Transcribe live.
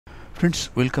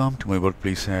Friends, welcome to my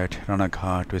workplace at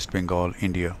Ranaghat, West Bengal,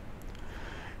 India.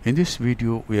 In this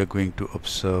video, we are going to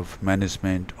observe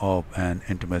management of an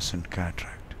intumescent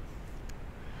cataract.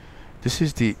 This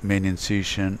is the main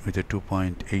incision with a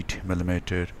 2.8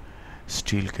 mm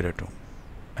steel keratome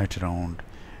at around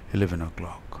 11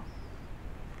 o'clock.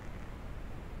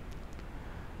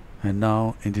 And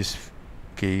now in this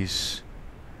case,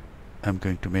 I'm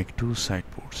going to make two side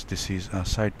ports. This is a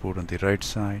side port on the right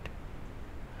side.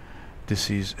 This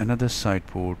is another side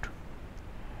port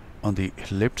on the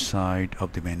left side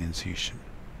of the main incision.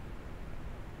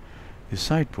 The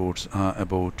side ports are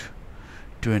about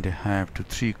 2.5 to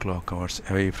 3 clock hours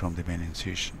away from the main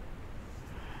incision.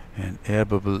 An air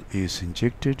bubble is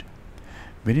injected.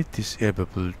 Beneath this air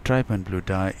bubble, trypan blue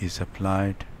dye is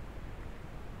applied,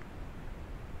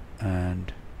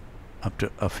 and after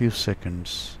a few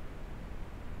seconds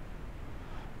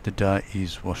the dye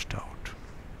is washed out.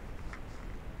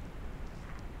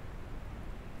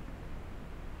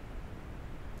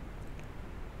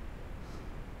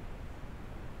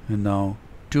 And now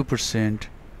 2%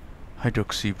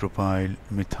 hydroxypropyl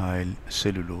methyl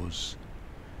cellulose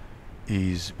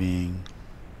is being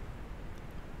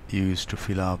used to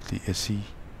fill up the SE.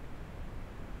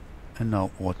 And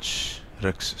now watch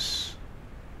Rhexis.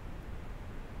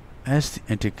 As the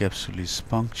anticapsule is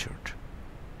punctured,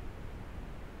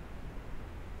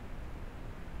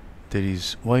 there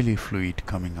is oily fluid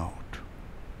coming out.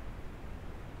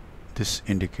 This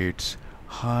indicates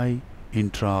high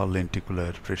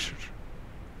intralenticular pressure,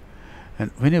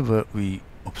 and whenever we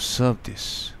observe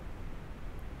this,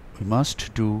 we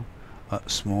must do a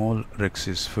small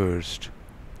Rhexis first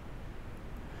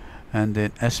and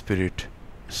then aspirate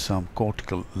some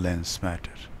cortical lens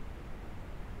matter.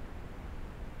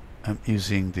 I'm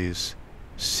using this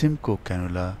Simcoe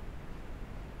canula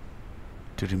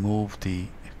to remove the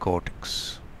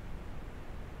cortex.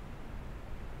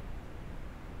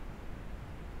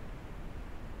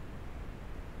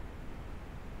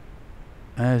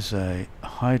 As I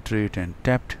hydrate and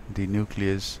tapped the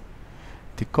nucleus,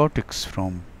 the cortex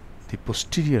from the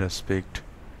posterior aspect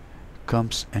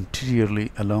comes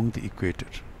anteriorly along the equator.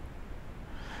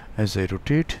 As I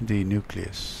rotate the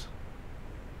nucleus,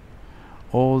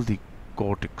 all the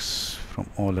cortex from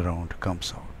all around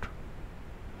comes out,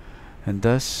 and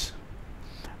thus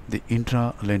the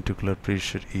intralenticular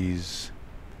pressure is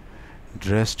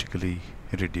drastically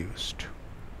reduced.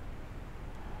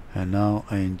 And now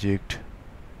I inject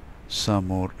some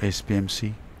more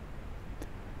HPMC.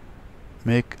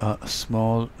 Make a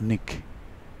small nick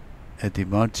at the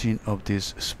margin of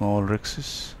this small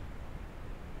Rhexis,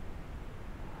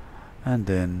 and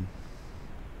then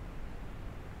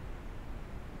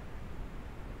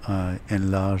I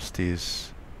enlarge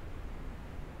this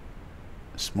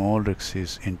small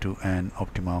Rhexis into an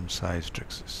optimum sized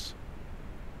Rhexis.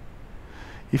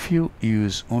 If you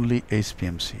use only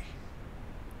HPMC,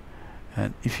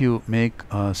 and if you make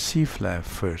a C flap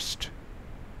first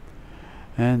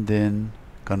and then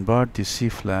convert the C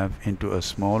flap into a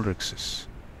small Rhexis,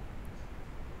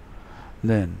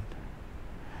 then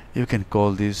you can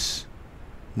call this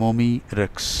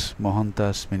MoMiRhex,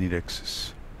 Mohanta's mini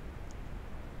Rhexis.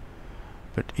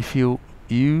 But if you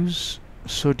use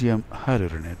Sodium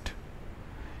Hyaluronate,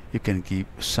 you can give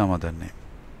some other name.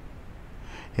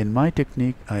 In my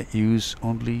technique, I use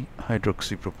only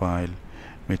hydroxypropyl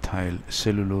methyl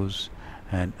cellulose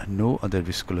and no other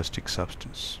viscoelastic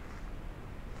substance.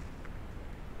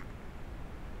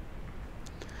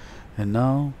 And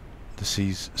now this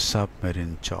is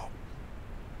submarine chop.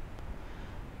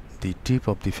 The tip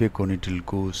of the Phaco needle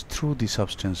goes through the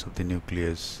substance of the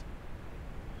nucleus,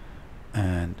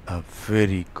 and a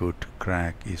very good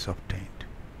crack is obtained.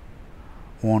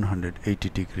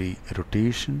 180-degree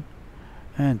rotation,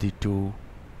 and the two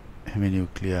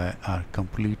heminuclei are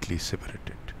completely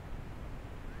separated.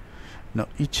 Now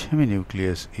each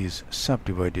heminucleus is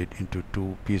subdivided into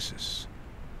two pieces.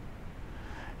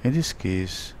 In this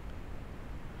case,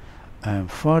 I am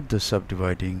further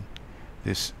subdividing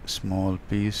this small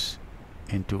piece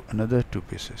into another two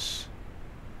pieces,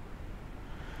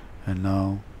 and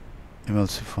now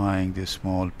emulsifying the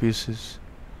small pieces.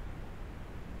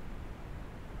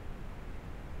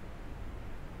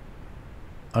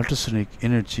 Ultrasonic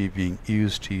energy being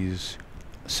used is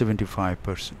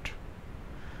 75%.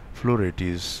 Flow rate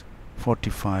is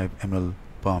 45 ml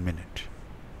per minute.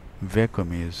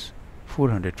 Vacuum is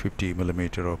 450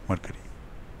 mm of mercury.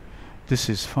 This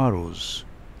is Pharos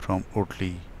from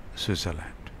Otley,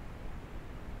 Switzerland.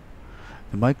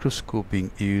 The microscope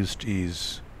being used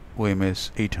is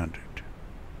OMS 800.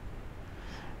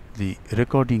 The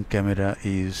recording camera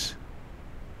is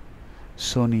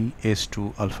Sony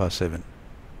S2 Alpha 7.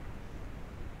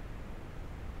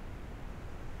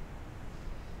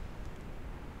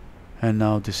 And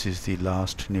now this is the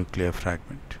last nuclear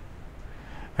fragment.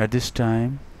 At this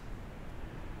time,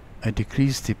 I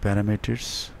decrease the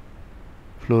parameters.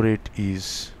 Flow rate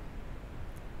is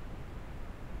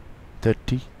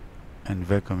 30 and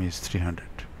vacuum is 300.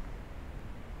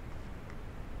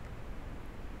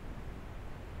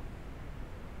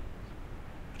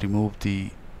 Remove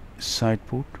the side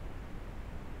port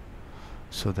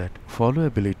so that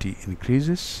followability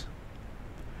increases.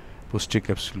 Posterior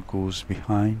capsule goes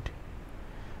behind.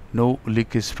 No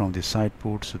leakage from the side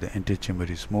port, so the antechamber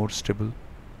is more stable.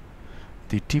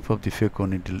 The tip of the phaco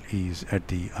needle is at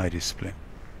the iris plane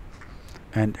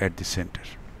and at the center.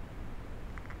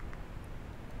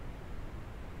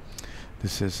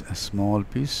 This is a small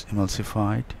piece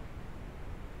emulsified.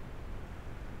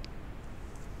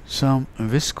 Some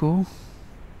visco,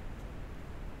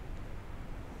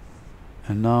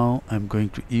 and now I'm going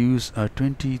to use a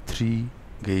 23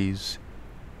 gauge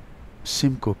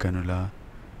Simcoe cannula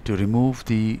to remove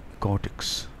the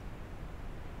cortex.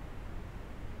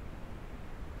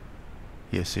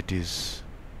 Yes, it is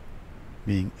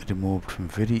being removed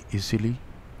very easily.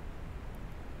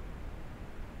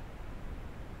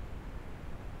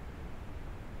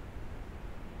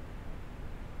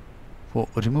 For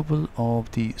removal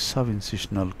of the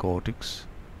subincisional cortex,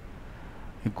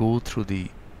 you go through the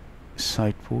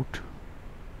side port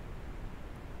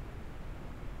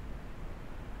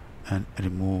and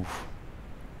remove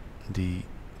the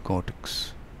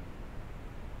cortex.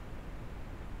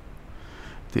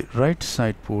 The right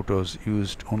side port was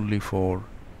used only for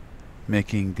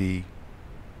making the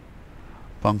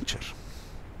puncture.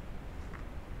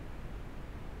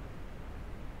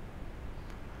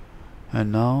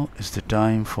 And now is the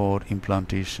time for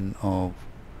implantation of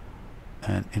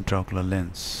an intraocular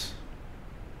lens.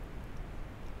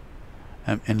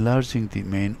 I'm enlarging the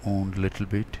main wound a little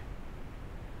bit.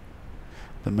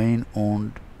 The main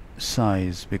wound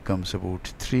size becomes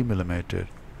about 3 mm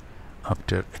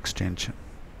after extension.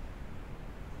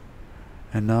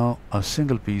 And now a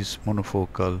single piece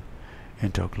monofocal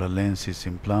intraocular lens is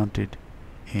implanted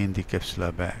in the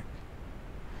capsular bag.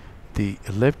 The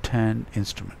left hand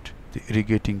instrument, the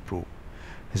irrigating probe,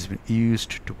 has been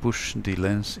used to push the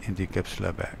lens in the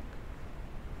capsular bag.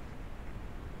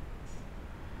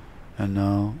 And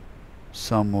now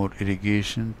some more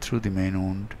irrigation through the main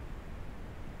wound.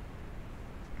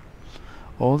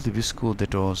 All the visco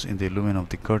that was in the lumen of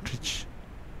the cartridge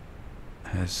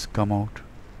has come out.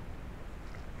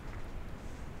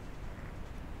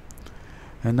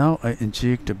 And now I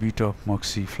inject a bit of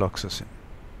moxifloxacin.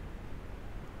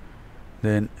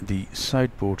 Then the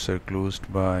side ports are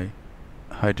closed by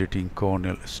hydrating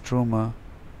corneal stroma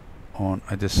on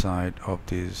either side of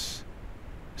these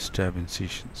stab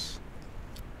incisions.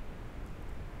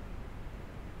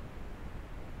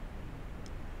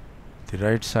 The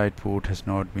right side port has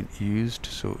not been used,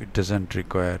 so it doesn't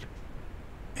require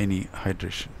any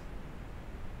hydration.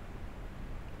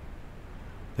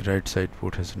 The right side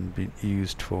port hasn't been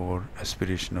used for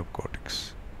aspiration of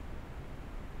cortex.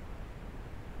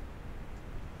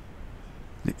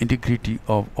 The integrity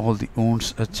of all the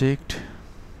wounds are checked.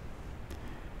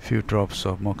 Few drops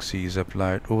of moxie is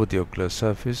applied over the ocular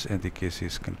surface and the case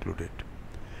is concluded.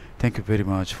 Thank you very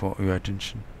much for your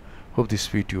attention. Hope this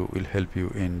video will help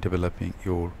you in developing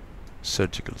your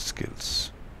surgical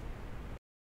skills.